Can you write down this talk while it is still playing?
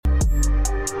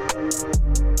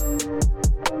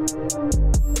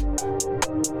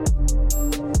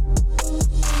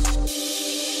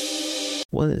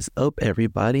What is up,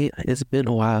 everybody? It's been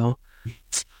a while.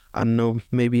 I know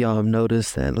maybe y'all have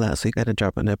noticed that last week I didn't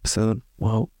drop an episode.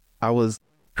 Well, I was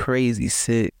crazy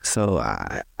sick, so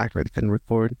I really couldn't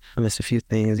record. I missed a few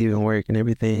things, even work and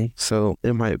everything. So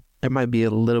it might be a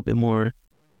little bit more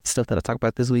stuff that I talk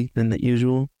about this week than the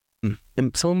usual.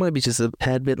 And so it might be just a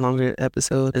tad bit longer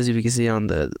episode. As you can see on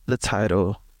the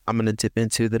title, I'm going to dip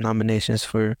into the nominations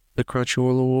for the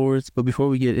Crunchyroll Awards. But before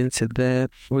we get into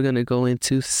that, we're going to go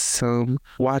into some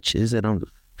watches that I'm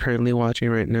currently watching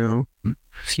right now.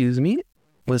 Excuse me.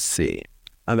 Let's see.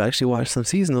 I've actually watched some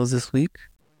seasonals this week.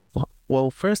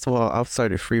 Well, first of all, I've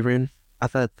started Freerun. I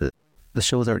thought the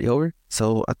show was already over,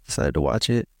 so I decided to watch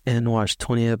it and watch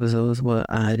 20 episodes. But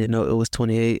I didn't know it was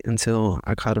 28 until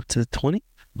I caught up to 20.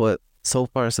 But so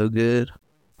far, so good.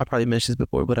 I probably mentioned this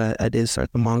before, but I did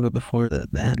start the manga before the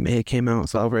anime came out.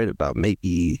 So I've read about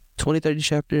maybe 20, 30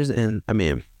 chapters. And I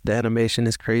mean, the animation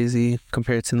is crazy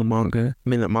compared to the manga. I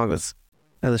mean, the manga's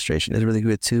illustration is really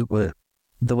good too, but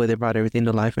the way they brought everything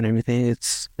to life and everything,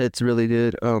 it's really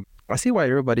good. I see why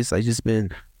everybody's like just been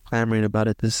clamoring about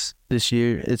it this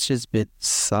year. It's just been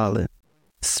solid.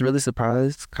 It's really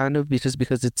surprised, kind of, because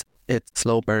it's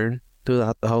slow burn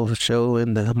throughout the whole show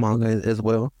and the manga as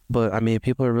well. But I mean,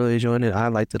 people are really enjoying it. I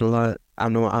liked it a lot. I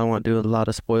don't want to do a lot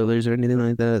of spoilers or anything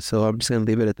like that, so I'm just gonna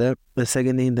leave it at that. The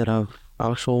second thing that I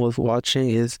actually was watching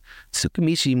is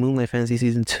Tsukimichi Moonlight Fantasy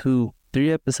Season 2.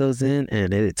 3 episodes in,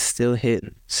 and it's still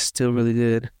hitting. Still really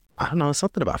good. I don't know,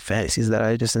 something about fantasies that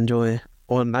I just enjoy.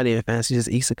 Well, not even fantasy, just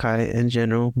isekai in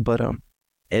general. But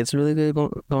it's really good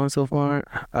going so far.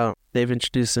 They've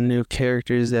introduced some new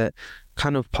characters that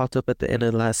kind of popped up at the end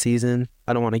of the last season.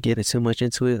 I don't want to get too much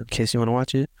into it in case you want to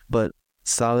watch it, but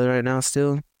solid right now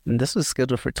still. And this was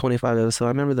scheduled for 25 episodes. I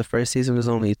remember the first season was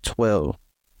only 12.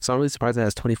 So I'm really surprised it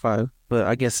has 25. But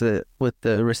I guess with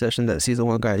the reception that season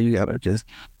 1 got, you gotta just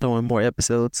throw in more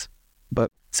episodes.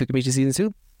 But Tsukimichi season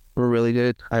 2 were really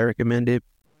good. I recommend it.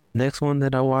 Next one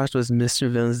that I watched was Mr.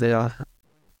 Villain's Day Off,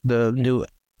 the new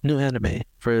anime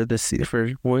for winter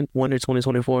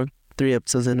 2024. 3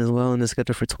 episodes in as well, and it's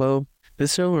scheduled for 12.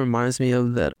 This show reminds me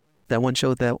of that one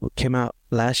show that came out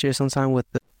last year sometime with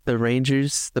the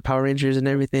Rangers, the Power Rangers and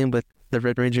everything, but the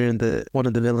Red Ranger and one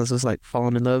of the villains was like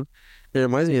falling in love. It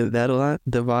reminds me of that a lot,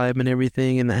 the vibe and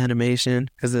everything and the animation,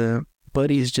 because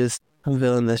Buddy's just a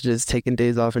villain that's just taking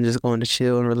days off and just going to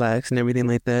chill and relax and everything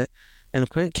like that. And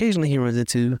occasionally he runs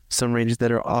into some rangers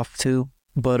that are off too,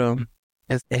 but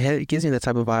it gives me that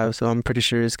type of vibe, so I'm pretty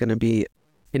sure it's going to be,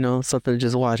 something to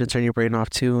just watch and turn your brain off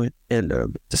too,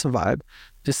 and just a vibe.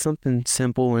 Just something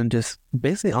simple and just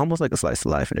basically almost like a slice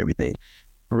of life and everything.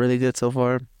 Really good so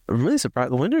far. I'm really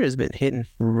surprised. The winter has been hitting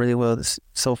really well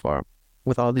so far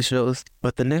with all these shows.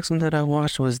 But the next one that I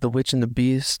watched was The Witch and the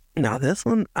Beast. Now this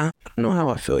one, I don't know how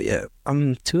I feel yet.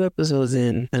 I'm 2 episodes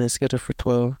in and it's scheduled for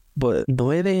 12. But the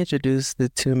way they introduce the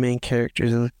 2 main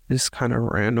characters is kind of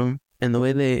random. And the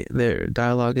way their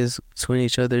dialogue is between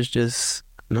each other is just,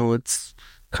 it's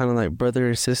kind of like brother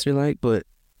and sister like. But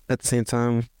at the same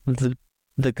time,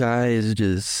 the guy is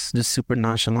just super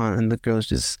nonchalant and the girl's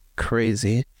just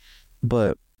crazy.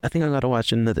 But I think I gotta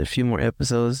watch another few more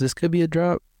episodes. This could be a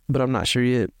drop, but I'm not sure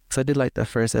yet. Because I did like the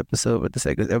first episode, but the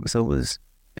second episode was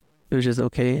just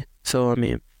okay. So I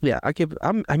mean, yeah,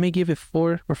 I may give it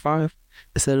 4 or 5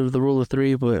 instead of the rule of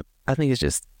 3, but I think it's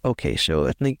just okay show.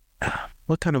 I think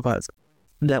what kind of vibes?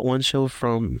 That one show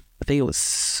from, I think it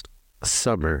was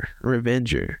Summer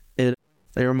Revenger.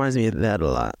 It reminds me of that a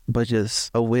lot, but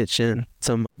just a witch and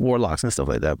some warlocks and stuff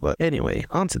like that. But anyway,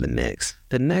 on to the next.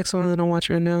 The next one that I'm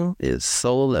watching right now is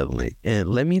Solo Leveling. And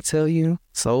let me tell you,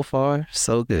 so far,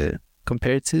 so good.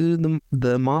 Compared to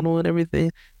the model and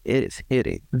everything, it is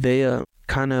hitting. They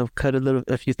kind of cut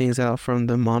a few things out from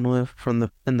the monolith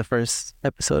in the first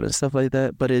episode and stuff like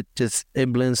that, but it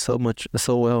blends so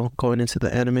well going into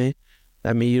the anime.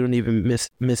 I mean, you don't even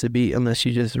miss a beat unless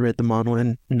you just read the manga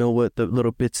and know what the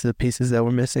little bits and pieces that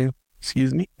were missing.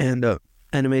 Excuse me. And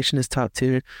animation is top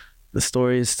tier. The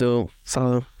story is still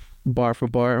solid, bar for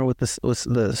bar with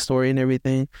the story and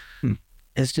everything.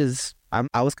 It's just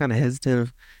I was kind of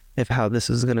hesitant of how this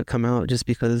was gonna come out, just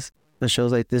because the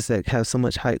shows like this that have so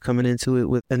much hype coming into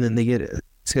it and then they get it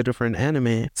scheduled for an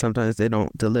anime, sometimes they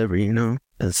don't deliver,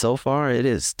 And so far it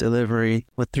is delivering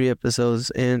with 3 episodes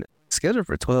and scheduled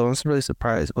for 12. I'm really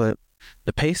surprised, but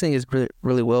the pacing is really,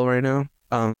 really well right now.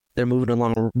 They're moving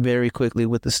along very quickly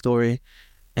with the story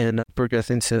and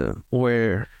progressing to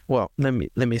where, well, let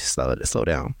me slow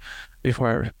down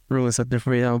before I ruin something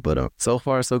for y'all. But so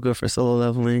far so good for Solo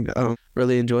Leveling.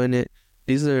 Really enjoying it.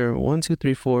 These are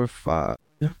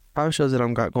 5 shows that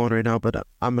I've got going right now, but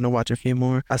I'm gonna watch a few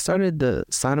more. I started the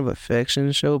Sign of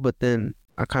Affection show, but then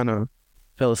I kind of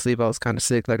fell asleep. I was kind of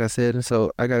sick, like I said, and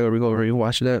so I gotta go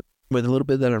rewatch that. But the little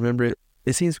bit that I remember,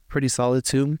 it seems pretty solid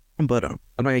too. But I'm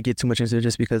not gonna get too much into it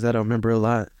just because I don't remember a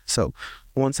lot. So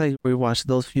once I rewatch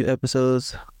those few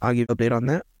episodes, I'll give an update on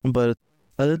that. But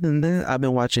other than that,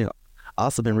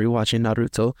 also been rewatching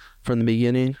Naruto from the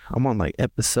beginning. I'm on like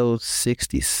episode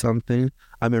 60 something.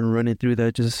 I've been running through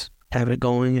that, just having it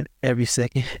going every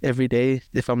second, every day.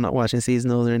 If I'm not watching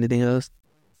seasonals or anything else,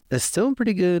 it's still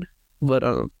pretty good. But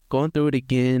going through it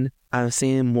again, I'm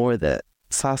seeing more that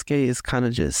Sasuke is kind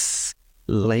of just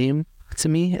lame to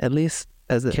me, at least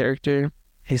as a character.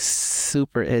 He's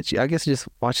super edgy. I guess just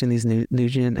watching these new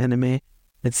gen anime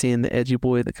and seeing the edgy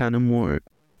boy, the kind of more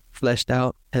fleshed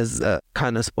out, has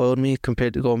kind of spoiled me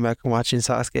compared to going back and watching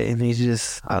Sasuke, and he's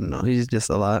just, I don't know, he's just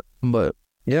a lot. But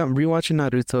yeah, I'm rewatching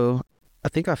Naruto. I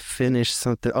think I finished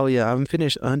something. Oh yeah, I'm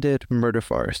finished Undead Murder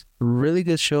Farce. Really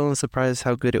good show. I'm surprised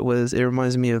how good it was. It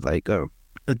reminds me of like a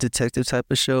detective type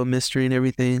of show, mystery and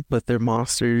everything, but they're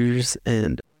monsters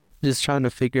and just trying to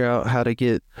figure out how to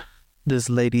get this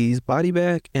lady's body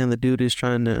back, and the dude is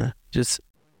trying to just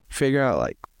figure out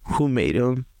like who made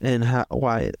him and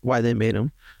why they made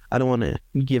him. I don't want to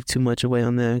give too much away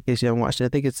on that in case you haven't watched it. I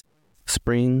think it's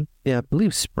spring. Yeah, I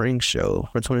believe spring show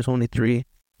for 2023.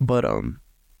 But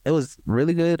it was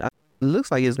really good. It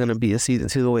looks like it's gonna be a season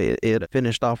 2 the way it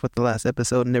finished off with the last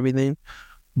episode and everything.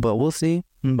 But we'll see.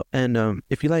 And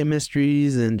if you like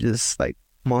mysteries and just like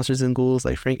monsters and ghouls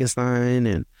like Frankenstein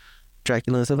and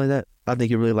Dracula and stuff like that, I think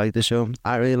you really like the show.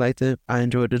 I really liked it. I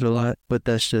enjoyed it a lot. But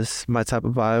that's just my type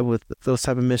of vibe with those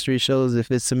type of mystery shows. If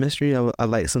it's a mystery, I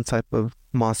like some type of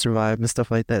monster vibe and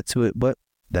stuff like that to it. But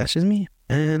that's just me.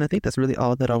 And I think that's really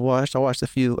all that I watched. I watched a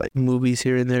few like movies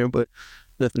here and there, but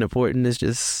nothing important. It's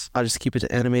just, I'll just keep it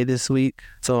to anime this week.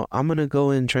 So I'm gonna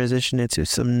go and transition into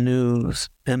some news.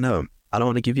 And I don't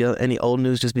want to give you any old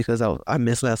news just because I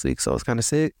missed last week, so I was kind of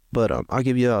sick. But I'll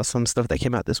give you some stuff that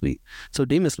came out this week. So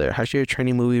Demon Slayer, High School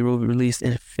Training movie will be released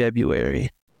in February.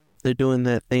 They're doing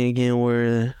that thing again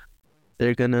where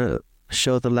they're gonna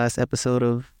show the last episode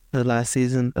of the last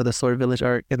season of the Sword Village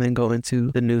arc and then go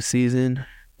into the new season.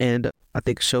 And I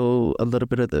think show a little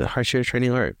bit of the High School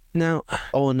Training arc. Now,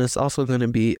 and it's also going to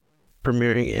be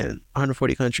premiering in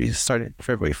 140 countries starting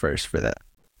February 1st for that.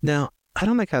 Now, I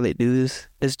don't like how they do this.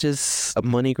 It's just a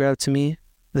money grab to me.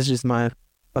 That's just my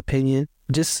opinion.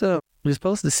 Just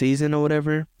post the season or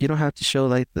whatever. You don't have to show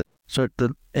like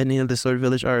the ending of the Sword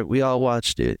Village arc. We all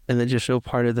watched it, and then just show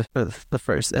part of the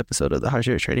first episode of the High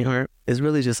School Training arc. It's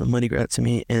really just a money grab to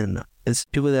me, and it's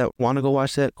people that want to go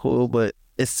watch that, cool, but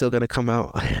it's still gonna come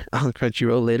out on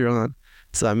Crunchyroll later on.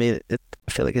 So I mean, I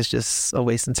feel like it's just a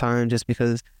waste of time just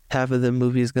because half of the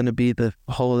movie is gonna be the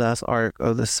whole last arc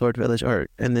of the Sword Village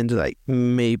arc, and then like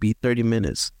maybe 30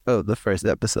 minutes of the first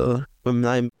episode. But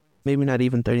maybe not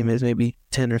even 30 minutes, maybe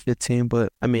 10 or 15.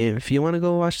 But I mean, if you want to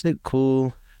go watch it,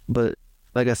 cool. But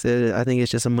like I said, I think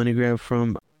it's just a money grab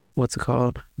from what's it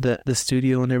called, the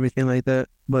studio and everything like that.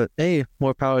 But hey,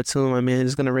 more power to him. I mean,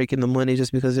 it's gonna rake in the money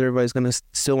just because everybody's gonna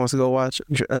still wants to go watch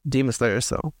Demon Slayer.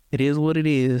 So it is what it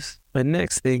is. The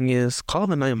next thing is Call of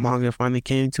the Night manga finally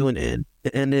came to an end.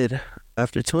 It ended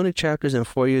after 200 chapters and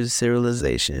 4 years of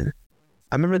serialization.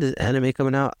 I remember this anime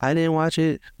coming out. I didn't watch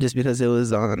it just because it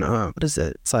was on what is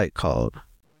that site called?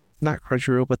 Not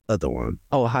Crunchyroll, but the other one.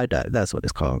 Oh, High Dive. That's what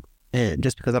it's called. And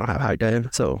just because I don't have High Dive,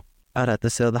 so I'd have to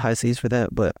sell the high seas for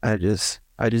that. But I just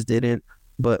didn't.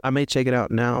 But I may check it out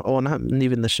now. Oh, not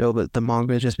even the show, but the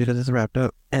manga, just because it's wrapped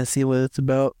up, and see what it's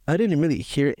about. I didn't really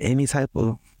hear any type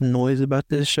of noise about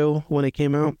this show when it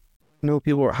came out. I know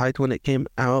people were hyped when it came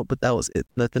out, but that was it.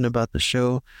 Nothing about the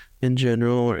show in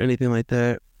general or anything like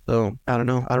that. So I don't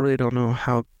know. I really don't know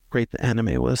how great the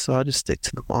anime was. So I'll just stick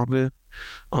to the manga.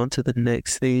 On to the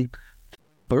next thing.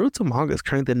 Boruto manga is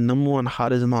currently the #1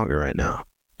 hottest manga right now.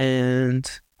 And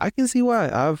I can see why.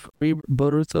 I've read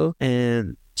Boruto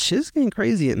and shit's getting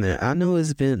crazy in there. I know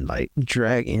it's been like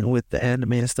dragging with the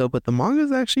anime and stuff, but the manga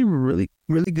is actually really,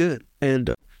 really good.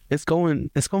 And it's going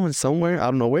somewhere. I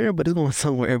don't know where, but it's going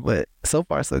somewhere. But so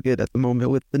far so good at the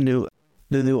moment with the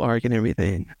new arc and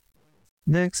everything.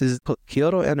 Next is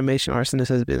Kyoto Animation Arsonist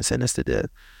has been sentenced to death.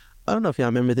 I don't know if y'all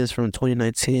remember this from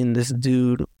 2019. This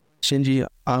dude, Shinji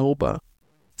Aoba,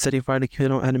 setting fire to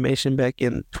Kyoto Animation back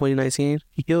in 2019.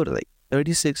 He killed like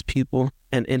 36 people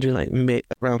and injured like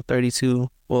around 32.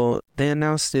 Well, they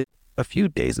announced it a few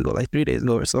days ago, like 3 days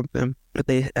ago or something, but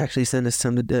they actually sentenced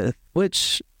him to death,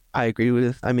 which I agree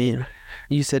with. I mean,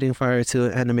 you setting fire to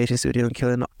an animation studio and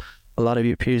killing a lot of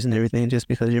your peers and everything just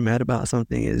because you're mad about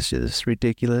something is just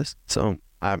ridiculous. So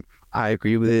I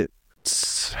agree with it.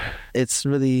 It's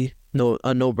really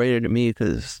a no-brainer to me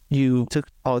because you took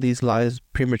all these lives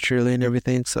prematurely and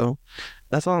everything. So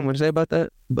that's all I'm gonna say about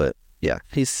that. But yeah,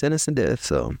 he's sentenced to death.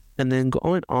 So, and then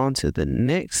going on to the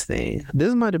next thing.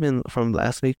 This might have been from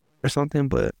last week or something,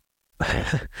 but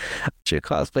your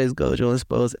cosplays Gojo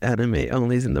exposed anime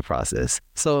onlys in the process.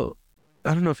 So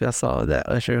I don't know if y'all saw that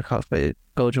Usher cosplay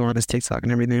Gojo on his TikTok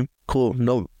and everything. Cool,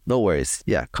 no worries.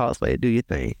 Yeah, cosplay, do your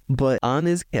thing. But on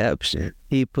his caption,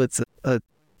 he puts a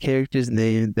character's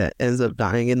name that ends up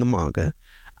dying in the manga.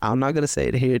 I'm not gonna say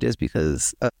it here just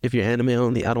because if you're anime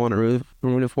only, I don't want to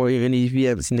ruin it for you. And if you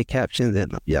haven't seen the caption, then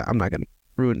yeah, I'm not gonna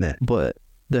ruin that. But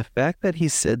the fact that he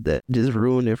said that just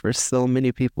ruined it for so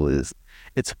many people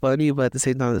it's funny, but at the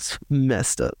same time it's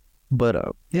messed up. But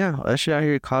yeah, Usher out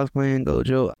here cosplaying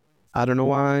Gojo. I don't know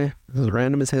why. It was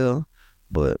random as hell,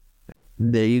 but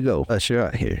there you go. Usher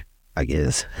out here, I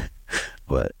guess.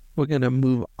 But we're gonna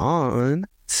move on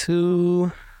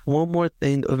to one more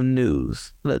thing of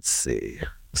news. Let's see.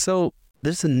 So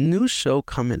there's a new show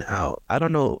coming out. I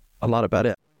don't know a lot about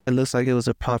it. It looks like it was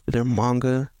a popular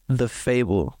manga. The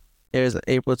Fable airs in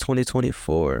April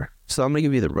 2024. So I'm going to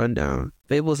give you the rundown.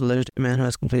 Fable is a legendary man who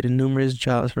has completed numerous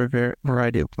jobs for a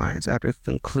variety of clients. After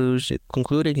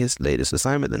concluding his latest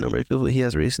assignment, the number of people he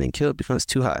has recently killed becomes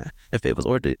too high. And Fable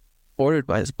is ordered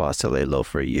by his boss to lay low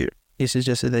for a year. He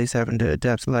suggested that he's having to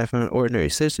adapt to life on an ordinary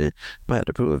citizen, but have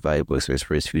to prove a valuable experience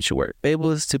for his future work. Fable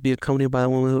is to be accompanied by a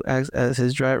woman who acts as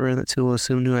his driver, and the two will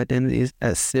assume new identities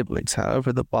as siblings.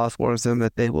 However, the boss warns them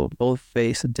that they will both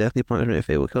face a deathly punishment if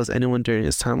Fable kills anyone during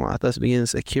his time off. Thus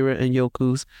begins Akira and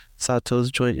Yoku's Sato's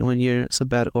joint 1-year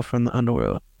sabbatical from the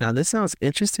underworld. Now, this sounds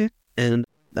interesting, and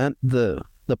that the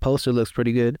poster looks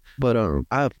pretty good, but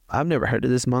I've never heard of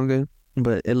this manga,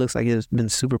 but it looks like it's been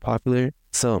super popular.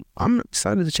 So I'm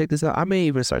excited to check this out. I may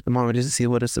even start the manga just to see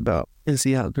what it's about and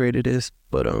see how great it is.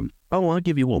 But I'll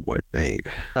give you one more thing.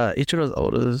 Ichiro's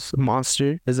Oda's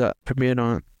Monster is premiered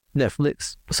on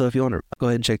Netflix. So if you want to go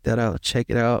ahead and check that out, check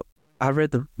it out. I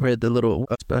read the little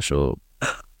special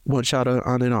one shot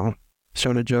on it on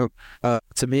Shonen Jump.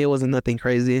 To me, it wasn't nothing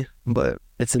crazy, but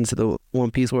it's into the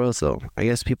One Piece world, so I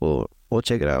guess people will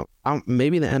check it out.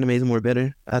 Maybe the anime is more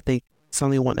better. I think it's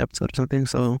only one episode or something,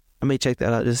 so I may check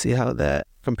that out just to see how that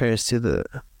compares to the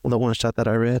one shot that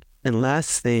I read. And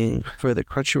last thing for the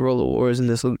Crunchyroll Awards, and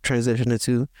this will transition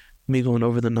into me going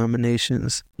over the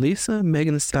nominations. Lisa,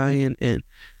 Megan Thee Stallion, and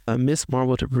Miss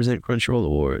Marvel to present Crunchyroll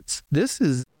Awards. This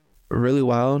is really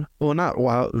wild. Well, not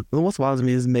wild. What's wild to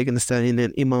me is Megan Thee Stallion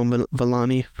and Iman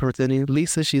Vellani presenting.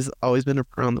 Lisa, she's always been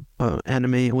around the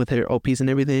anime with her OPs and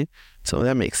everything, so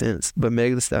that makes sense. But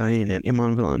Megan Thee Stallion and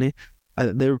Iman Vellani,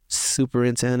 they're super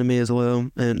into anime as well,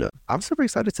 and I'm super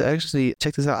excited to actually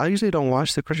check this out. I usually don't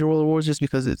watch the Crunchyroll Awards just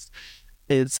because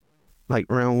it's like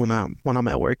around when I'm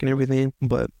at work and everything,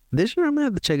 but this year I'm gonna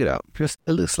have to check it out because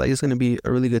it looks like it's gonna be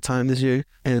a really good time this year.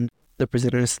 And the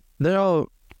presenters,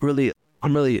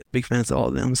 I'm really big fans of all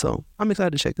of them, so I'm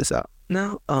excited to check this out.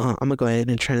 Now I'm gonna go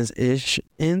ahead and transition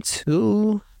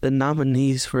into the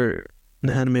nominees for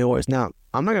the Anime Awards. Now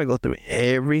I'm not gonna go through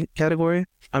every category.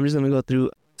 I'm just gonna go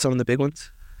through some of the big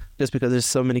ones just because there's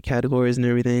so many categories and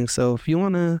everything. So if you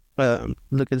want to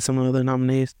look at some of the other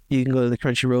nominees, you can go to the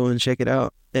Crunchyroll and check it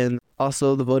out. And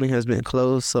also the voting has been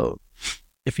closed, so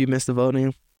if you missed the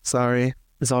voting, sorry.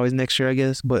 It's always next year, I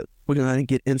guess, but we're gonna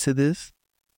get into this.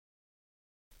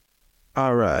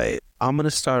 All right, I'm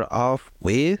gonna start off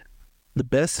with the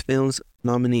best films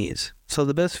nominees. So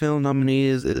the best film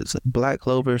nominees is Black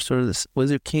Clover, Sword of the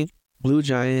Wizard King, Blue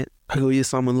Giant,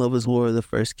 Kaguya-sama Lovers War, The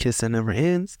First Kiss That Never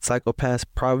Ends, Psychopath's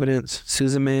Providence,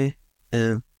 Suzume,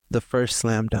 and The First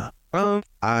Slam Dunk.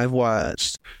 I've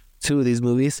watched 2 of these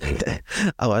movies.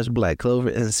 I watched Black Clover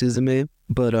and Suzume,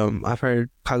 but I've heard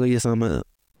Kaguya-sama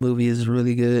movie is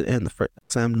really good and The First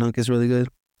Slam Dunk is really good.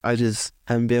 I just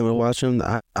haven't been able to watch them.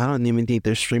 I don't even think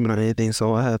they're streaming on anything,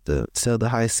 so I have to sell the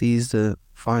high seas to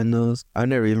find those. I've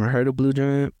never even heard of Blue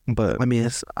Giant, but I mean,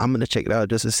 I'm gonna check it out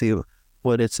just to see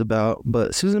what it's about.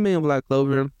 But Suzume and Black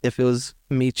Clover, if it was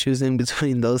me choosing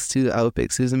between those two, I would pick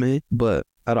Suzume. But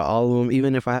out of all of them,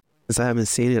 even since I haven't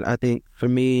seen it, I think for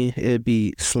me it'd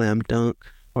be Slam Dunk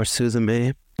or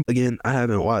Suzume. Again, I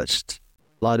haven't watched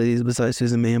a lot of these besides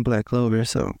Suzume and Black Clover,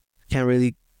 so can't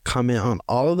really comment on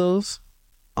all of those.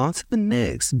 On to the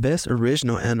next, best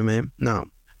original anime. Now,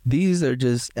 these are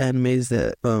just animes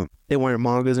that they weren't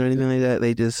mangas or anything like that.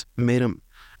 They just made them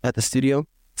at the studio.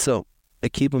 So,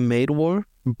 Akiba Maid War,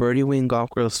 Birdie Wing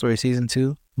Golf Girl Story Season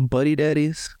 2, Buddy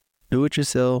Daddies, Do It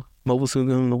Yourself, Mobile Suit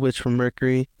Gundam, The Witch from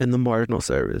Mercury, and The Marginal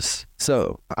Service.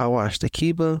 So, I watched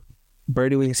Akiba,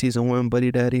 Birdie Wing Season 1, Buddy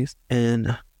Daddies,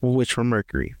 and Witch from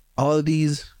Mercury. All of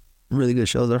these really good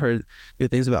shows. I've heard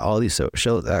good things about all these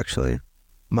shows, actually.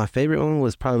 My favorite one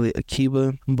was probably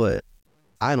Akiba, but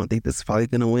I don't think this is probably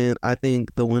going to win. I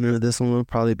think the winner of this one will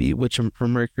probably be Witch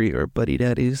from Mercury or Buddy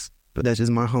Daddies, but that's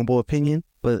just my humble opinion.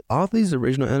 But all these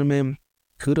original anime,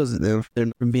 kudos to them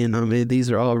for being nominated. These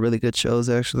are all really good shows,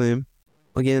 actually.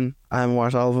 Again, I haven't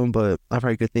watched all of them, but I've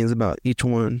heard good things about each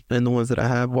one, and the ones that I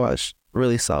have watched,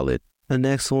 really solid. The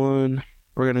next one,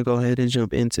 we're going to go ahead and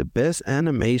jump into Best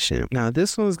Animation. Now,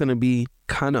 this one's going to be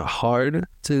kind of hard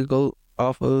to go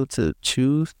off of to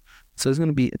choose. So it's going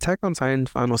to be Attack on Titan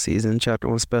Final Season, Chapter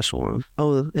 1 Special 1.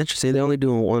 Oh, interesting. They're only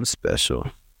doing one special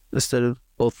instead of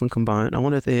both of them combined. I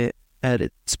wonder if they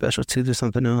added Special 2 to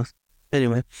something else.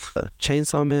 Anyway,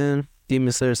 Chainsaw Man,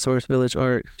 Demon Slayer Source Village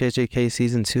Arc, JJK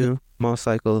Season 2, Mob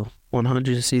Psycho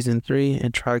 100 Season 3,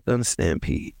 and Trigun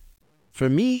Stampede. For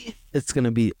me, it's going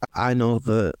to be, I know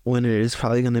the winner is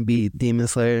probably going to be Demon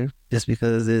Slayer, just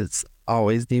because it's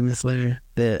always Demon Slayer.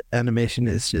 The animation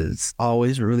is just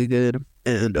always really good.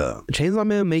 And Chainsaw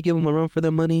Man may give them a run for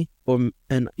their money,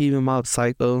 and even Mob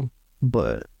Psycho,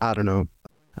 but I don't know.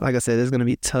 Like I said, it's going to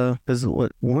be tough, because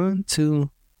one,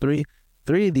 two, three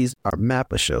of these are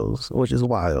Mappa shows, which is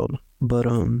wild. But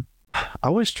I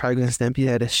wish Trigun Stampede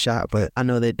had a shot, but I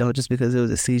know they don't, just because it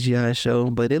was a CGI show,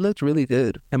 but it looked really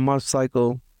good. And Mob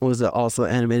Psycho was also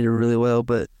animated really well,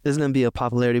 but it's going to be a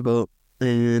popularity vote,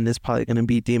 and it's probably going to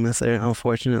be Demon Slayer,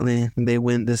 unfortunately. They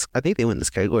win this, I think they win this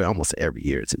category almost every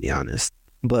year, to be honest.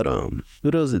 But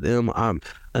kudos to them.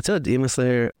 Until Demon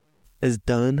Slayer is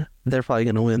done, they're probably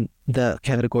going to win that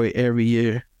category every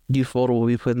year. Ufotable will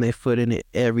be putting their foot in it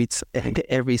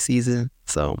every season.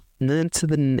 So, and then to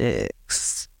the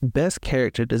next, Best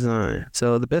Character Design.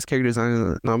 So the Best Character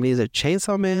Design nominees are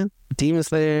Chainsaw Man, Demon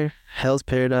Slayer, Hell's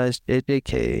Paradise,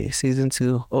 JJK, Season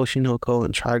 2, Oshinoko,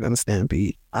 and Trigun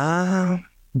Stampede.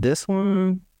 This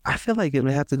one, I feel like it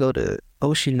would have to go to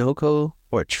Oshinoko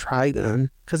or Trigun.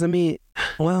 Because, I mean,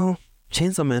 well,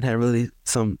 Chainsaw Man had really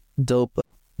some dope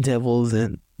devils,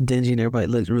 and Denji and everybody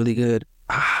looked really good.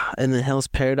 And the Hell's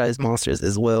Paradise monsters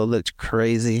as well looked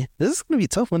crazy. This is going to be a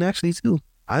tough one, actually, too.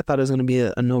 I thought it was going to be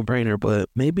a no-brainer, but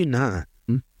maybe not.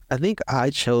 I think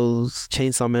I chose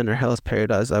Chainsaw Man or Hell's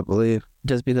Paradise, I believe,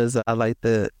 just because I like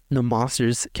the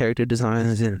monsters' character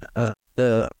designs and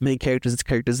the main characters'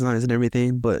 character designs and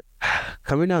everything. But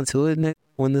coming down to it,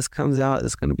 when this comes out,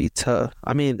 it's going to be tough.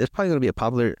 I mean, it's probably going to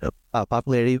be a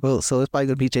popularity vote, so it's probably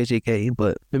going to be JJK.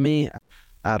 But for me,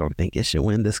 I don't think it should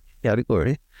win this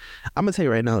category. I'm going to tell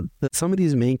you right now, that some of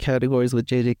these main categories with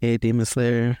JJK, Demon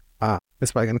Slayer,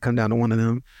 it's probably going to come down to one of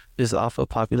them just off of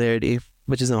popularity,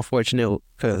 which is unfortunate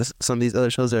because some of these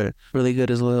other shows are really good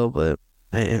as well, but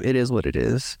it is what it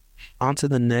is. On to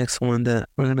the next one that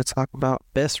we're going to talk about,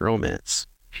 Best Romance.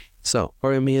 So,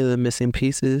 Horimiya the Missing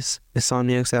Pieces,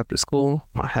 Insomniacs After School,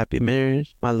 My Happy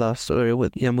Marriage, My Love Story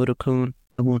with Yamura-kun,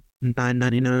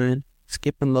 999,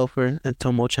 Skipping Loafer, and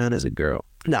Tomo-chan as a Girl.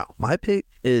 Now, my pick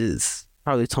is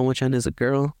probably Tomo-chan as a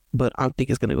Girl, but I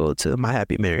think it's going to go to My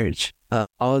Happy Marriage.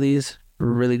 All of these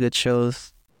really good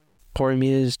shows.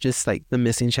 Horimiya is just like the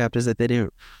missing chapters that they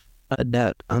didn't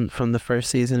adapt from the first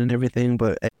season and everything,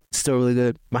 but it's still really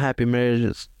good. My Happy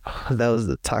Marriage, that was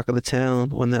the talk of the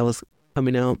town when that was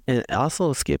coming out. And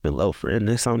also Skipping Loafer and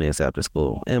Insomniacs After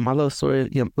School. And My Love Story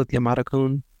with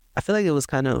Yamada-kun, I feel like it was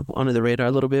kind of under the radar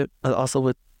a little bit. Also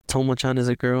with Tomo-chan as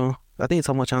a Girl. I think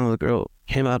Tomo-chan as a Girl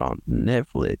came out on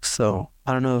Netflix, so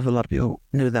I don't know if a lot of people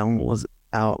knew that one was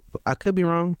out. I could be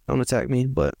wrong. Don't attack me,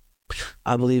 but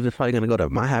I believe it's probably going to go to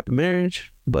My Happy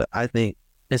Marriage, but I think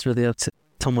it's really up to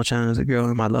Tomo-chan as a Girl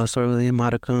and My Love Story with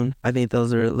Yamada-kun. I think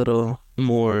those are a little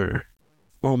more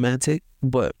romantic,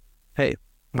 but hey,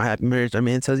 My Happy Marriage, I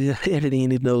mean, it tells you everything you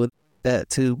need to know with that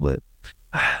too, but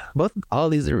all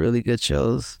these are really good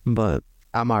shows, but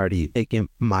I'm already picking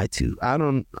my two.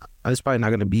 It's probably not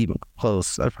going to be even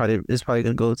close. It's probably going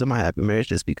to go to My Happy Marriage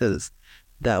just because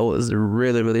that was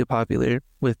really, really popular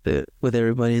with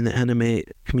everybody in the anime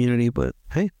community. But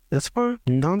hey, that's fine.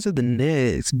 And on to the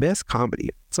next, Best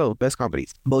Comedy. So, Best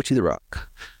Comedies. Bocchi the Rock,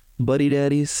 Buddy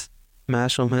Daddies,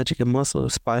 Mashle Magic and Muscle,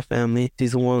 Spy Family,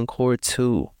 Season 1, Core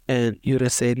 2, and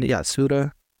Urusei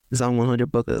Yatsura, Zom 100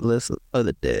 Bucket List of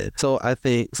the Dead. So, I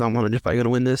think Zom 100 is probably going to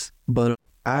win this, but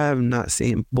I have not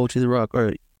seen Bocchi the Rock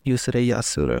or Urusei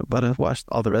Yatsura, but I've watched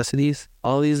all the rest of these.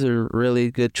 All these are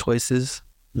really good choices,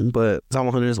 but Zom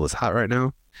 100 is what's hot right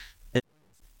now. And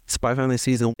Spy Family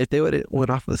season, if they would have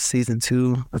went off of season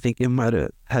 2, I think it might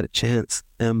have had a chance.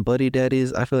 And Buddy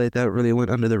Daddies, I feel like that really went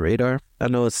under the radar. I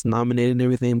know it's nominated and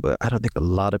everything, but I don't think a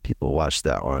lot of people watched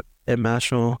that one. And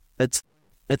Mashle, it's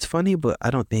funny, but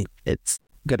I don't think it's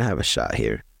gonna have a shot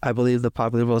here. I believe the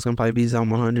popular vote is gonna probably be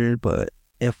Zom 100, but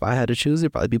if I had to choose,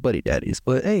 it'd probably be Buddy Daddies.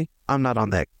 But hey, I'm not on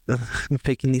that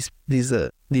picking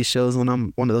these shows when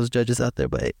I'm one of those judges out there.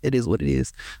 But it is what it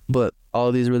is. But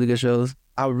all these really good shows,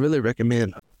 I would really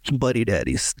recommend Buddy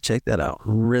Daddies. Check that out.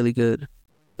 Really good.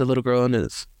 The little girl in it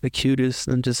is the cutest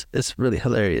and just it's really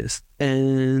hilarious.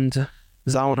 And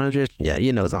Zon 100, yeah,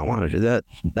 you know Zon 100. That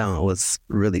one was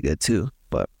really good too.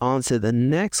 But on to the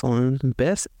next one,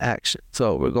 Best Action.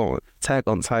 So we're going Attack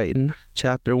on Titan,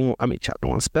 Chapter 1,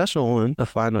 Special 1, the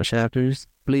final chapters,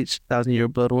 Bleach, 1,000-Year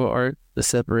Blood War arc, The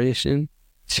Separation,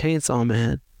 Chainsaw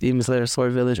Man, Demon Slayer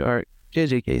Sword Village arc,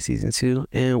 JJK Season 2,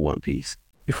 and One Piece.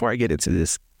 Before I get into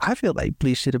this, I feel like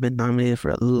Bleach should have been nominated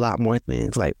for a lot more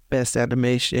things, like Best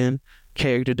Animation,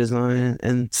 Character Design,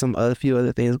 and some other few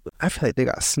other things. I feel like they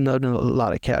got snubbed in a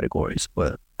lot of categories,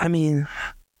 but I mean,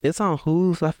 it's on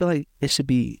Hulu, so I feel like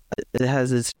it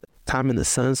has its time in the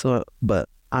sun, but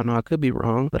I don't know, I could be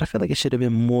wrong, but I feel like it should have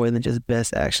been more than just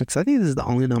Best Action, because I think this is the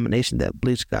only nomination that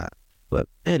Bleach got. But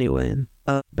anyway,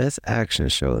 Best Action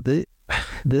Show.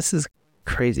 This is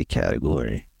crazy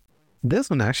category.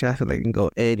 This one actually I feel like can go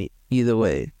either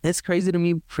way. It's crazy to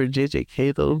me for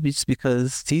JJK though, just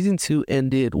because season 2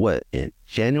 ended in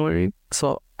January.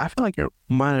 So I feel like it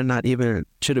might have not even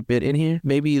should have been in here.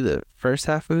 Maybe the first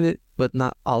half of it, but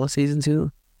not all of season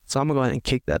 2. So I'm gonna go ahead and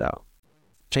kick that out.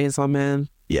 Chainsaw Man,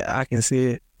 yeah, I can see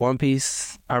it. One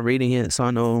Piece, I'm reading it, so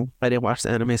I know I didn't watch the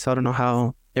anime, so I don't know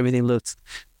how everything looks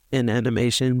in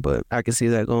animation, but I can see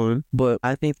that going. But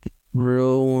I think the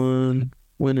real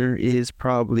winner is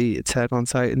probably Attack on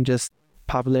Titan, just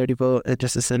popularity vote, and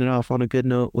just to send it off on a good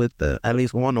note with at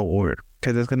least one award,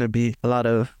 because there's going to be a lot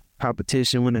of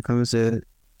competition when it comes to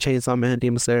Chainsaw Man,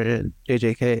 Demon Slayer, and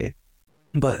JJK.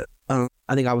 But I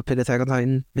think I would pick Attack on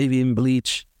Titan, maybe even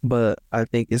Bleach, but I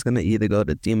think it's going to either go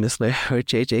to Demon Slayer or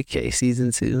JJK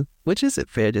Season 2, which isn't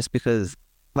fair just because,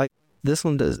 like, this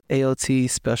one does AOT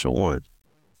Special 1.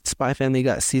 Spy Family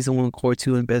got Season 1, Core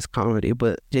 2, and Best Comedy,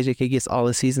 but JJK gets all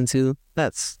of Season 2.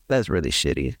 That's really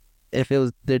shitty. If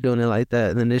they're doing it like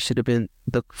that, then this should have been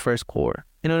the first core.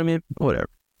 You know what I mean? Whatever.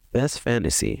 Best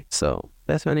Fantasy. So,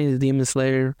 Best Fantasy is Demon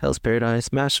Slayer, Hell's Paradise,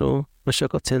 Mashle,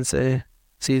 Mushoku Tensei,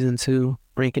 Season 2,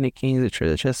 Ranking the Kings, The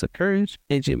Treasure Chest of Courage,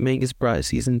 Agent Magus Bride,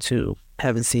 Season 2.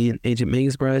 Haven't seen Agent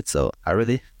Magus Bride, so I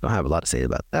really don't have a lot to say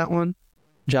about that one.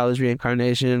 Jolly's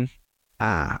Reincarnation.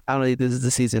 I don't think this is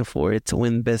the season for it to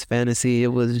win Best Fantasy. It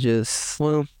was just,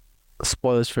 well,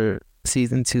 spoilers for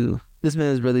Season 2. This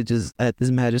man is really just at this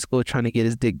magic school trying to get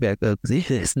his dick back up because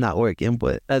it's not working.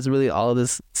 But that's really all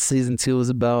this Season 2 was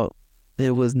about.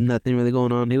 There was nothing really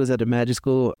going on. He was at the magic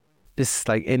school. Just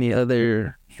like any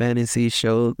other fantasy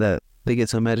show that they get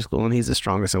to a magic school and he's the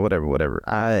strongest or whatever.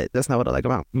 That's not what I like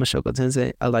about Mushoku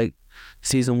Tensei. I like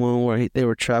Season 1 where they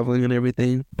were traveling and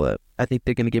everything, but I think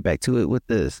they're going to get back to it with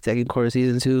the second quarter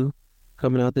Season 2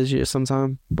 coming out this year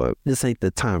sometime. But this ain't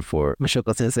the time for Mushoku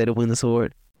Tensei to win this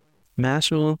award.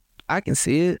 Mashle, I can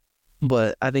see it,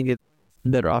 but I think it's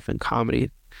better off in comedy.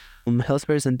 Hell's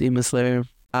Paradise and Demon Slayer,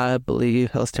 I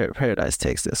believe Hell's Paradise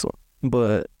takes this one.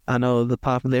 But I know the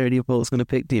popularity vote is going to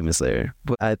pick Demon Slayer,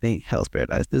 but I think Hell's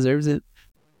Paradise deserves it.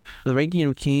 The Ranking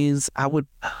of Kings, I wish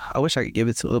I could give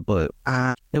it to it, but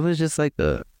it was just like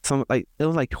it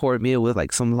was like horror meal with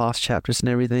like some lost chapters and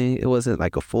everything. It wasn't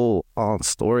like a full on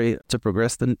story to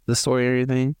progress the story or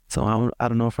anything. So I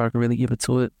don't know if I can really give it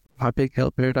to it. I picked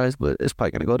Hell's Paradise, but it's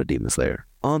probably going to go to Demon Slayer.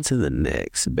 On to the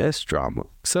next, Best Drama.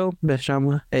 So, Best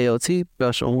Drama, AOT,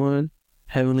 Special 1,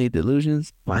 Heavenly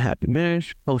Delusions, My Happy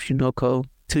Marriage, Oshinoko,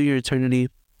 2 Year Eternity,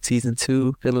 Season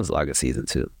 2, Vinland Saga Season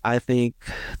 2. I think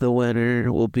the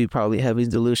winner will be probably Heavenly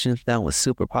Delusions. That was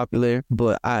super popular,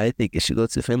 but I think it should go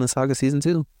to Vinland Saga Season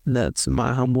 2. That's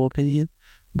my humble opinion,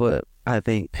 but I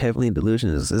think Heavenly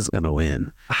Delusions is going to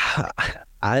win.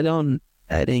 I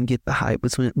didn't get the hype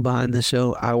behind the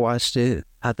show. I watched it.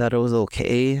 I thought it was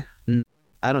okay.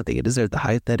 I don't think it deserved the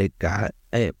hype that it got.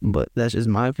 But that's just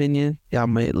my opinion. Y'all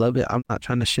might love it. I'm not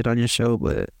trying to shit on your show,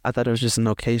 but I thought it was just an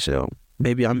okay show.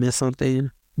 Maybe I missed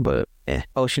something, but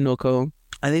Oshinoko,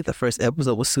 I think the first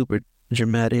episode was super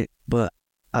dramatic, but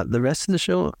the rest of the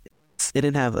show, it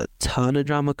didn't have a ton of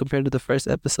drama compared to the first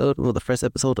episode. Well, the first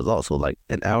episode was also like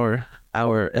an hour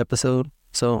episode,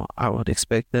 so I would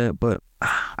expect that, but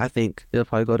I think it'll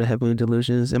probably go to Heavenly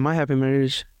Delusions. And My Happy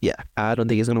Marriage, yeah, I don't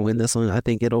think it's going to win this one. I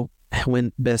think it'll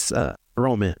win Best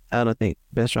Romance. I don't think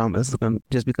Best Drama is going to,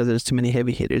 just because there's too many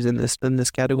heavy hitters in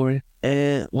this category.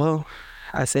 And, well,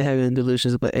 I say Heavenly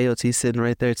Delusions, but AOT sitting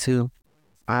right there too.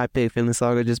 I picked Vinland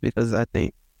Saga just because I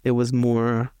think it was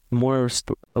more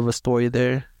of a story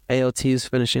there. AOT is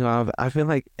finishing off. I feel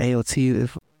like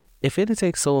AOT, if it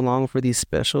takes so long for these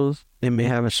specials, it may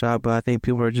have a shot, but I think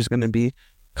people are just going to be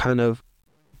kind of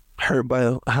hurt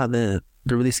by how the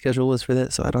release schedule was for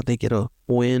that, so I don't think it'll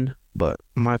win. But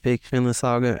my pick, Finland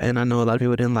Saga, and I know a lot of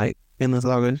people didn't like Finland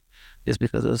Saga just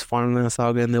because it was Farmland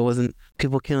Saga and there wasn't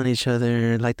people killing each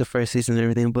other like the first season and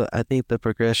everything. But I think the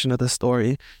progression of the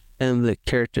story and the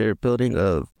character building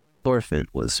of Thorfinn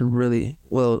was really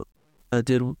well,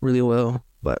 did really well.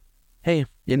 But hey,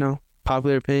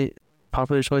 popular choice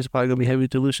is probably gonna be Heavy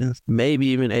Delusions, maybe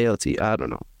even ALT. I don't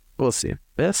know. We'll see.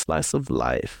 Best slice of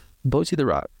life: Bocchi the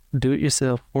Rock, Do It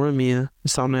Yourself, Horimiya,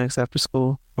 Insomniacs After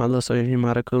School, My Love Story,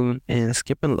 Yamada-kun, and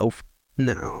Skip and Loaf.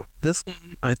 Now, this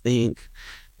one, I think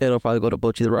it'll probably go to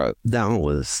Bocchi the Rock. That one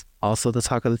was also the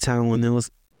talk of the town when it was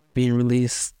being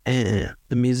released, and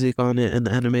the music on it and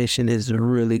the animation is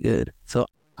really good. So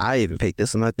I even picked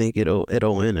this one. I think it'll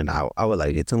win, and I would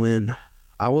like it to win.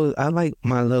 I like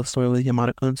My Love Story with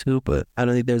Yamada-kun too, but I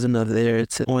don't think there's enough there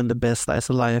to win the best slice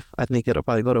of life. I think it'll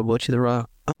probably go to Bocchi the Rock.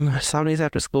 Insomniacs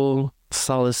After School,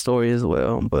 solid story as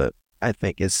well, but I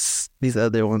think it's these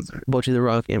other ones, Bocchi the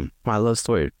Rock and My Love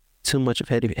Story, too much of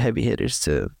heavy hitters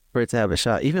for it to have a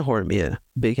shot. Even Horimiya,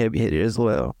 big heavy hitter as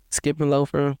well. Skip and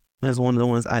Loafer, that's one of the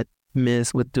ones I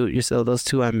miss with Do It Yourself. Those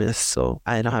two I missed, so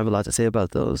I don't have a lot to say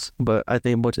about those. But I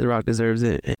think Bocchi the Rock deserves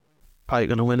it and probably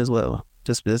gonna win as well.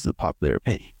 Just this is a popular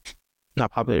opinion. Not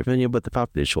popular opinion, but the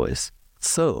popular choice.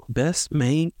 So, best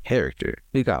main character.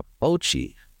 We got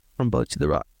Bocchi from Bocchi the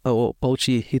Rock.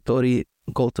 Bocchi Hitori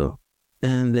Goto.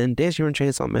 And then Danger and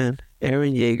Chainsaw Man,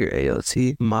 Eren Yeager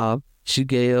AOT, Mob,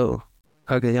 Shigeo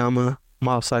Kageyama,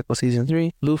 Mob Psycho Season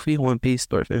 3, Luffy, One Piece,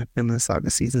 Thorfinn, Finland Saga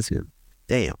Season 2.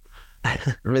 Damn.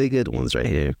 Really good ones right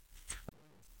here.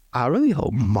 I really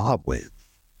hope Mob wins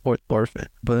or Thorfinn,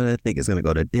 but I think it's going to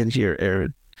go to Denji or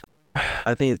Eren.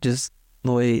 I think just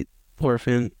the way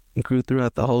Thorfinn grew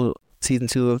throughout the whole Season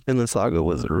 2 of Finland Saga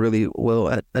was really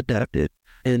well adapted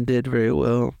and did very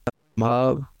well.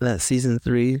 Mob, that Season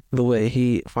 3, the way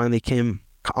he finally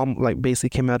basically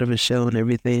came out of his shell and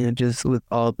everything, and just with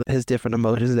all his different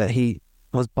emotions that he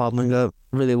was bottling up,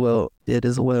 really well did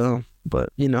as well. But,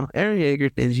 Eren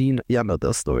Yeager, Denji, y'all know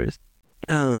those stories.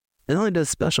 It only does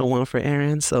special one for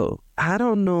Eren, so I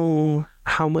don't know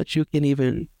how much you can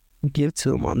even give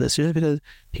to him on this, just because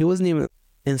he wasn't even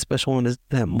in special one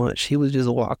that much. He was just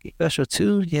walking. Special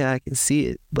 2, yeah, I can see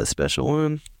it, but special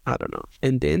 1, I don't know.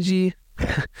 And Denji,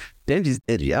 Denji's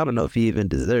Denji. I don't know if he even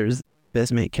deserves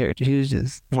best main character. He was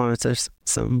just wanting to touch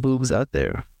some boobs out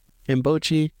there. And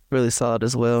Bocchi, really solid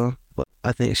as well, but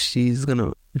I think she's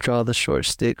gonna draw the short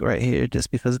stick right here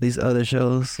just because of these other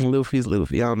shows. Luffy's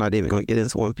Luffy. I'm not even gonna get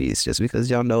into One Piece just because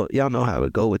y'all know how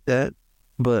it go with that.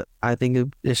 But I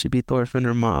think it should be Thorfinn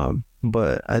or Mob.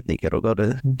 But I think it'll go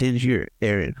to Denji or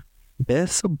Eren.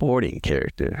 Best supporting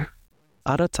character: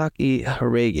 Arataki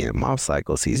Haregan, Mob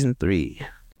Psycho Season 3,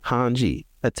 Hanji,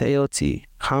 Ateoti,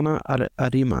 Hana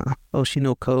Arima,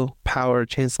 Oshinoko, Power,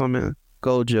 Chainsaw Man,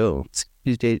 Gojo,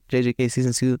 JJK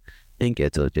Season 2, and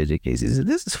Geto JJK Season.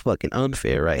 This is fucking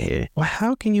unfair right here. Well,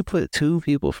 how can you put 2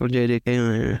 people from JJK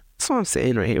on here? That's what I'm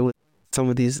saying right here with some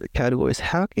of these categories.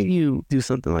 How can you do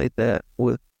something like that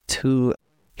with 2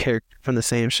 characters from the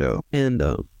same show? And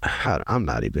I'm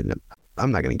not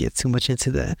gonna get too much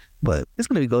into that, but it's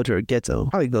gonna be Gojo or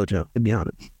Geto. Probably Gojo, to be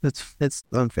honest. It's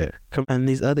unfair. And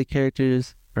these other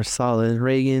characters are solid: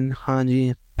 Reagan,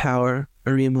 Hanji, Power,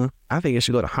 Arima. I think it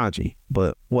should go to Hanji,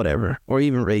 but whatever. Or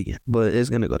even Reagan, but it's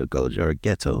gonna go to Gojo or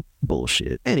Geto.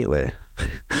 Bullshit. Anyway,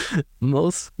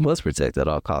 most protect at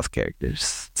all cost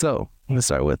characters. So let's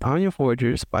start with Anya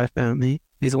Forger, Spy Family,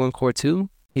 Season 1 Core 2,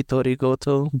 Hitori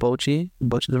Goto, Bocchi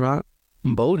the Rock,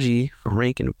 Boji from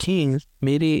Ranking of Kings,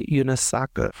 Miri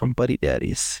Yunasaka from Buddy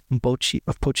Daddies,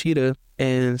 Pochita,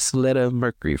 and Suletta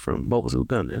Mercury from Bozu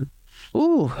Gundam.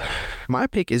 Ooh, my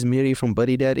pick is Miri from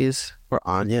Buddy Daddies or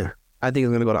Anya. I think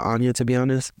it's gonna go to Anya, to be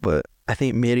honest, but I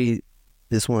think Miri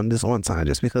this one time,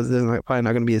 just because there's probably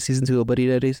not gonna be a Season 2 of Buddy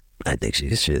Daddies. I think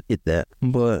she should get that,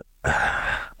 but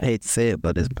I hate to say it,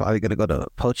 but it's probably gonna go to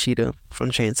Pochita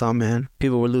from Chainsaw Man.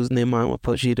 People were losing their mind with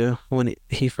Pochita when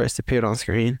he first appeared on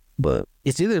screen, but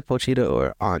it's either Pochita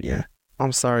or Anya.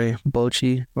 I'm sorry,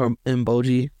 Bocchi or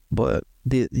Boji, but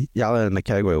y'all are in the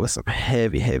category with some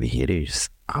heavy hitters.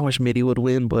 I wish Midi would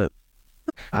win, but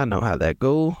I know how that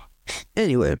go.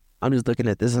 Anyway, I'm just looking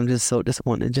at this. I'm just so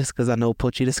disappointed just because I know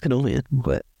Pochita's gonna win.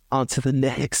 But on to the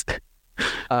next.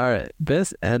 All right,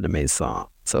 best anime song.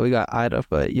 So we got Ida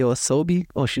for Yoasobi,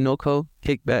 Oshinoko,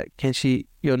 Kickback, Kenshi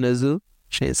Yonezu,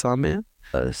 Chainsaw Man,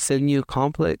 Senyu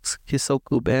Complex,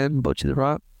 Hisoku Band, Bocchi the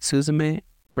Rock, Suzume,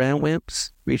 Brand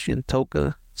Wimps, Reaching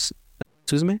Toka,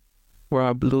 Suzume, Where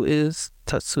Our Blue Is,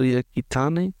 Tatsuya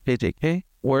Kitane, JJK,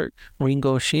 Work,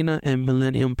 Ringo Shina, and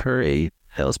Millennium Parade.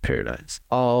 Hell's Paradise.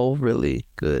 All really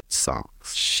good songs.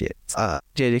 Shit.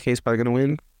 JJK's probably gonna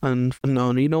win.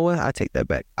 No, you know what? I take that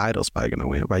back. Idol's probably gonna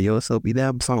win. By YOASOBI,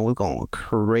 that song was going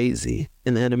crazy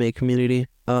in the anime community.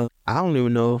 I don't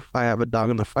even know if I have a dog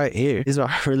in the fight here. These are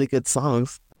really good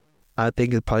songs. I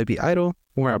think it'd probably be Idol,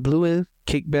 Where Our Blue Is,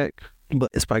 Kickback, but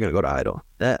it's probably gonna go to Idol.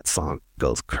 That song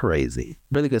goes crazy.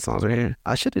 Really good songs right here.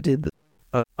 I should have did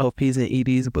the OPs and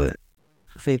EDs, but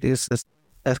I think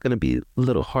that's gonna be a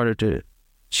little harder to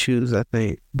choose, I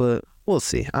think. But we'll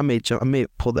see. I may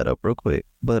pull that up real quick,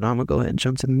 but I'm gonna go ahead and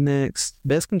jump to the next.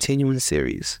 Best continuing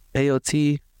series: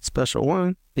 AOT Special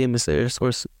 1, Demon Slayer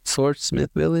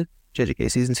Swordsmith Village, JJK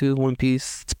Season 2, One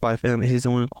Piece, Spy Family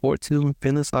Season 1, Court 2,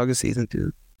 Vinland Saga Season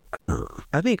 2.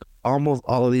 I think almost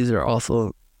all of these are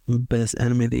also best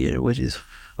anime of the year, which is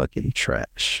fucking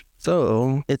trash.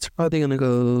 So it's probably gonna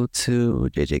go to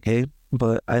JJK,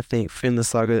 but I think Vinland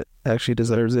Saga actually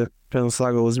deserves it. Vinland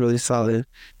Saga was really solid,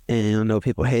 and I know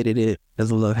people hated it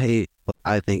as a love-hate, but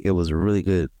I think it was a really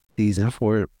good season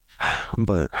for it.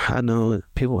 But I know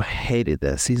people hated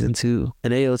that Season 2.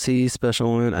 And AOT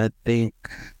Special 1, I think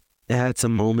it had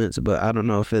some moments, but I don't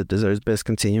know if it deserves best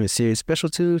continuing series. Special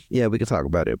 2, yeah, we can talk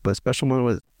about it. But Special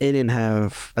 1 it didn't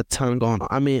have a ton going on.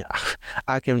 I mean,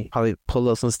 I can probably pull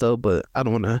up some stuff, but I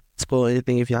don't want to spoil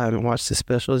anything if y'all haven't watched the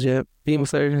specials yet. Demon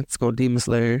Slayer, it's going Demon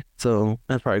Slayer. So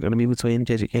that's probably going to be between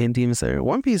JJK and Demon Slayer.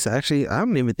 One Piece, actually, I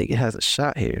don't even think it has a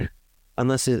shot here.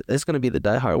 Unless it's going to be the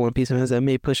diehard One Piece fans that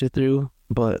may push it through.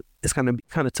 But it's going to be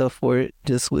kind of tough for it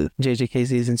just with JJK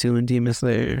Season 2 and Demon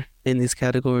Slayer in these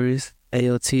categories.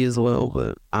 AOT as well,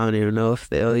 but I don't even know if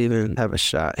they'll even have a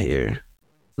shot here.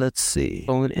 Let's see.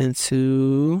 Going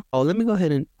into... I'm going to go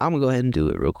ahead and do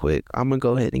it real quick. I'm going to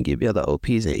go ahead and give you the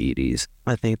OPs and EDs.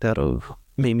 I think that'll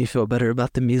make me feel better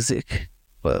about the music.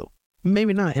 Well,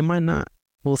 maybe not. It might not.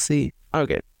 We'll see.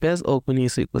 Okay. Best opening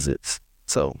sequences.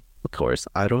 So, of course,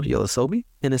 Idol, YOASOBI,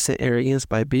 Innocent Arrogance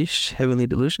by Bish, Heavenly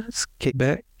Delusions,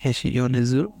 Kickback, Henshi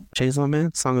Yonezu, Chainsaw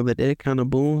Man, Song of the Dead, Count of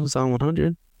Boom, Zone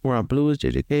 100, Where Our Blue Is,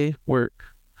 JJK, Work,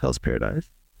 Hell's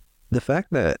Paradise. The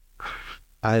fact that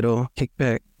Idol,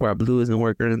 Kickback, Where Our Blue Is, and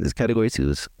Work are in this category too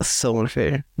is so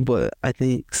unfair. But I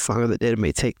think Song of the Dead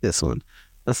may take this one.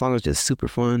 The song is just super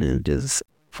fun and just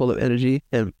full of energy.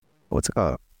 And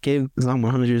gave Zone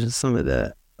 100 some of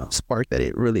that spark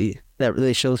that really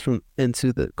shows from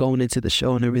going into the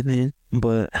show and everything.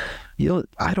 But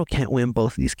Idol can't win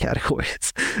both these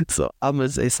categories. So I'm gonna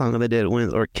say Song of the Dead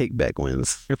wins or Kickback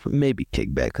wins. Maybe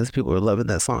Kickback, because people are loving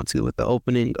that song too with the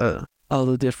opening, all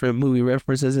the different movie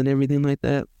references and everything like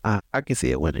that. I can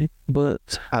see it winning,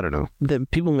 but I don't know. Then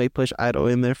people may push Idol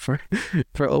in there for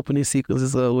opening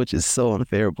sequences, which is so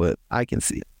unfair. But I can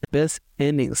see it. Best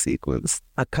ending sequence: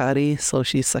 Akari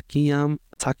Soshi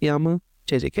Takayama,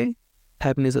 JJK,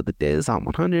 Happiness of the Dead, Zone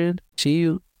 100,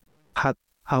 Chiyu,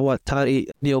 Hawatari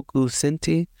Nyoku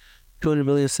Senti, 200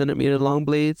 million centimeter long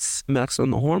blades, Max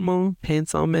on the Hormone,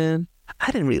 Chainsaw Man. I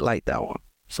didn't really like that one,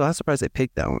 so I'm surprised they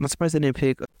picked that one. I'm surprised they didn't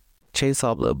pick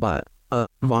Chainsaw Blood by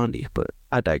Vondi, but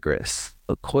I digress.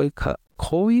 Koi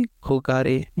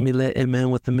Kogare, Millet, and Man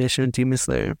with the Mission, Demon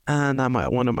Slayer. And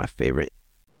one of my favorite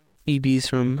EDs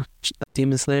from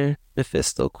Demon Slayer,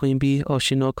 Mephisto, Queen Bee,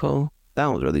 Oshinoko. That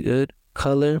one's really good.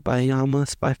 Color by Yama,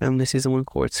 Spy Family Season 1,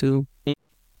 Core 2.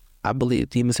 I believe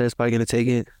Demon Slayer is probably going to take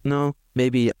it. No,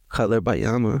 maybe Color by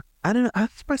Yama. I don't know. I'm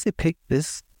surprised they picked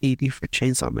this ED for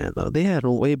Chainsaw Man, though. They had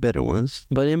way better ones.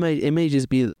 But it may just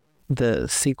be the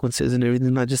sequences and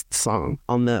everything, not just the song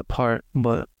on that part.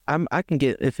 But I can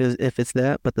get if it's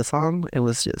that, but the song, it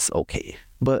was just okay.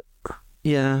 But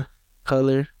yeah,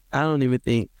 Color. I don't even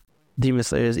think Demon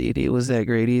Slayer's ED was that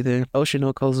great either.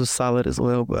 Oshinoko's was solid as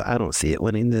well, but I don't see it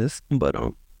winning this. But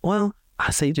well,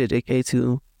 I say JJK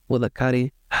too with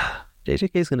Akari.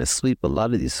 JJK's gonna sweep a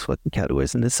lot of these fucking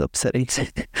categories, and it's upsetting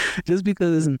just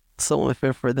because it's so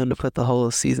unfair for them to put the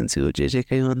whole Season 2 of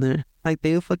JJK on there. Like,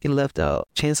 they fucking left out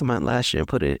Chainsaw Man last year and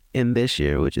put it in this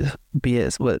year, which is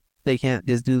BS. But they can't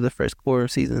just do the first core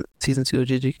of season 2 of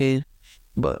JJK.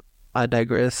 But I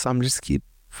digress. I'm just keep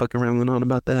fucking rambling on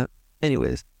about that.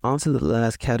 Anyways, on to the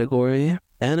last category.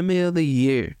 Anime of the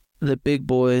year. The big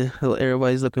boy who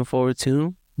everybody's looking forward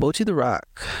to. Bocchi the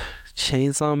Rock,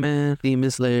 Chainsaw Man,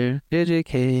 Demon Slayer,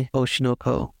 JJK,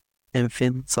 Oshinoko, and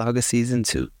Vinland Saga Season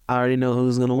 2. I already know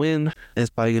who's going to win. It's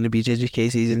probably going to be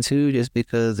JJK Season 2 just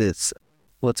because it's,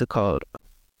 recency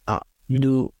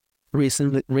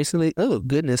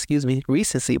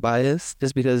bias,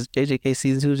 just because JJK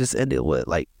Season 2 just ended,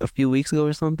 a few weeks ago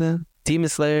or something? Demon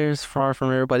Slayer is far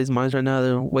from everybody's minds right now.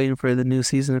 They're waiting for the new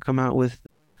season to come out with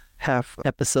half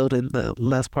episode in the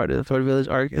last part of the Third Village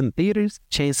arc in theaters.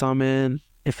 Chainsaw Man,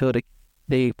 it felt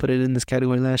they put it in this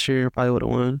category last year, probably would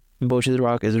have won. Bocchi the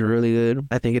Rock is really good.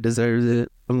 I think it deserves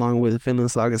it, along with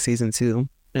Finland Saga Season 2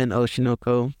 and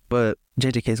Oshinoko. But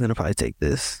JJK is going to probably take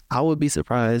this. I would be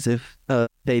surprised if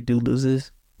they do lose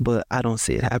this, but I don't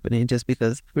see it happening just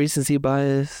because recency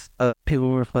bias. People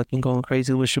were fucking going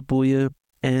crazy with Shibuya.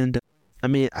 And I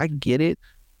mean, I get it,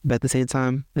 but at the same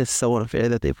time, it's so unfair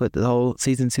that they put the whole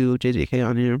Season 2 JJK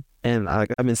on here. And I've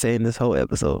been saying this whole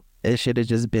episode, it should have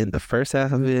just been the first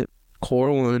half of it,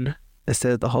 Core 1,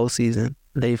 instead of the whole season.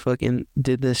 They fucking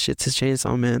did this shit to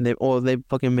Chainsaw Man. They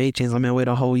fucking made Chainsaw Man wait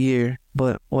a whole year.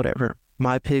 But whatever.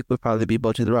 My pick would probably be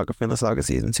Bocchi the Rock or Finland Saga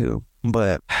Season 2.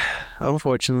 But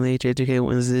unfortunately, JJK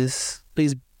wins this.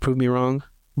 Please prove me wrong,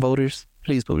 voters.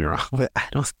 Please prove me wrong. But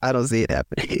I don't see it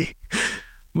happening.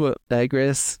 But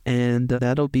digress, and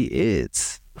that'll be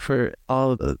it for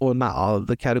all of the, well, not all of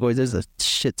the categories. There's a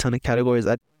shit ton of categories.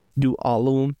 I do all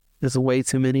of them. There's way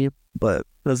too many, but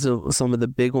those are some of the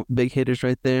big hitters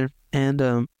right there.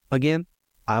 And again,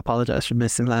 I apologize for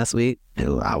missing last week.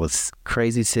 I was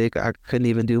crazy sick. I couldn't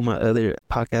even do my other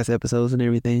podcast episodes and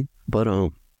everything. But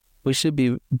we should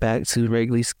be back to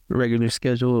regular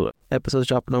scheduled episodes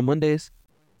dropping on Mondays.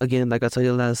 Again, like I told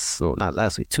you not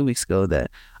last week, 2 weeks ago,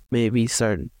 that maybe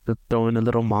starting to throw in a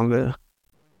little manga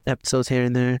episodes here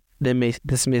and there.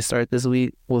 This may start this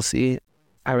week. We'll see.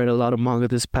 I read a lot of manga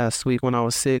this past week when I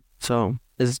was sick, so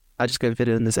I just couldn't fit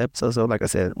it in this episode. So like I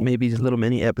said, maybe just little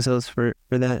mini episodes for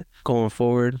that going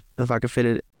forward, if I could fit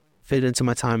it into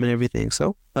my time and everything.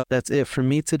 So that's it for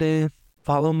me today.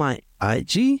 Follow my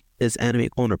IG, is Anime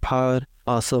Corner Pod.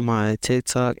 Also my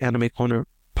TikTok, Anime Corner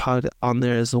Pod, on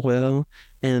there as well.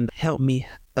 And help me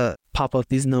pop up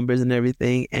these numbers and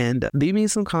everything. And leave me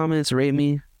some comments, rate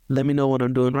me. Let me know what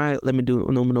I'm doing right. Let me know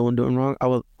what I'm doing wrong.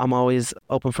 I'm always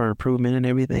open for improvement and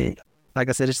everything. Like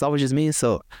I said, it's always just me.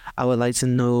 So I would like to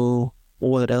know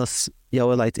what else y'all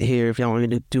would like to hear. If y'all want me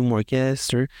to do more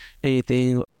guests or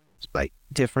anything like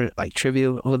different, like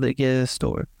trivia with a guest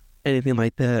or anything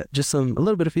like that. Just a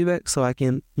little bit of feedback so I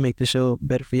can make the show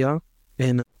better for y'all.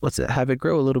 And have it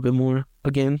grow a little bit more.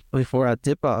 Again, before I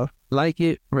dip off, like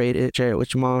it, rate it, share it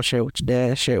with your mom, share it with your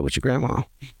dad, share it with your grandma,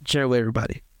 share it with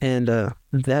everybody. And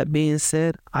that being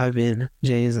said, I've been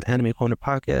James' Anime Corner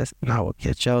Podcast, and I will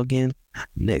catch y'all again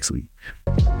next week.